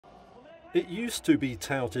It used to be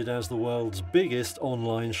touted as the world's biggest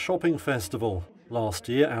online shopping festival. Last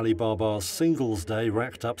year, Alibaba's Singles Day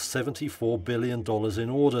racked up $74 billion in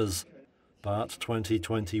orders. But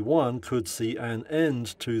 2021 could see an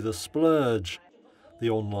end to the splurge. The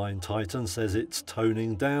online titan says it's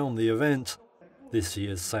toning down the event. This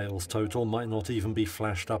year's sales total might not even be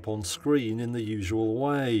flashed up on screen in the usual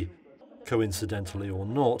way. Coincidentally or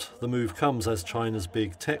not, the move comes as China's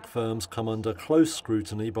big tech firms come under close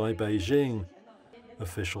scrutiny by Beijing.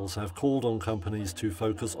 Officials have called on companies to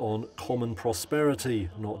focus on common prosperity,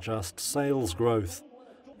 not just sales growth,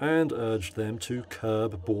 and urged them to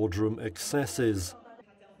curb boardroom excesses.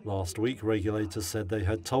 Last week, regulators said they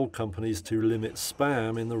had told companies to limit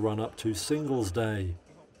spam in the run-up to Singles Day.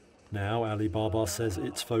 Now, Alibaba says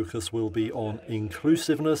its focus will be on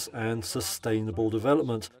inclusiveness and sustainable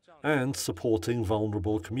development and supporting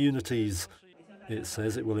vulnerable communities. It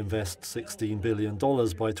says it will invest $16 billion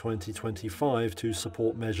by 2025 to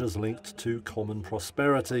support measures linked to common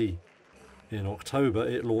prosperity. In October,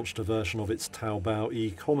 it launched a version of its Taobao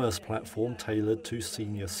e-commerce platform tailored to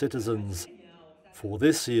senior citizens. For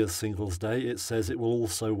this year's Singles Day, it says it will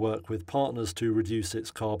also work with partners to reduce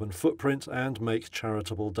its carbon footprint and make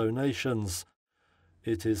charitable donations.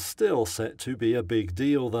 It is still set to be a big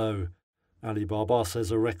deal, though. Alibaba says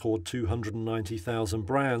a record 290,000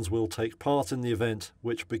 brands will take part in the event,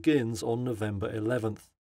 which begins on November 11th.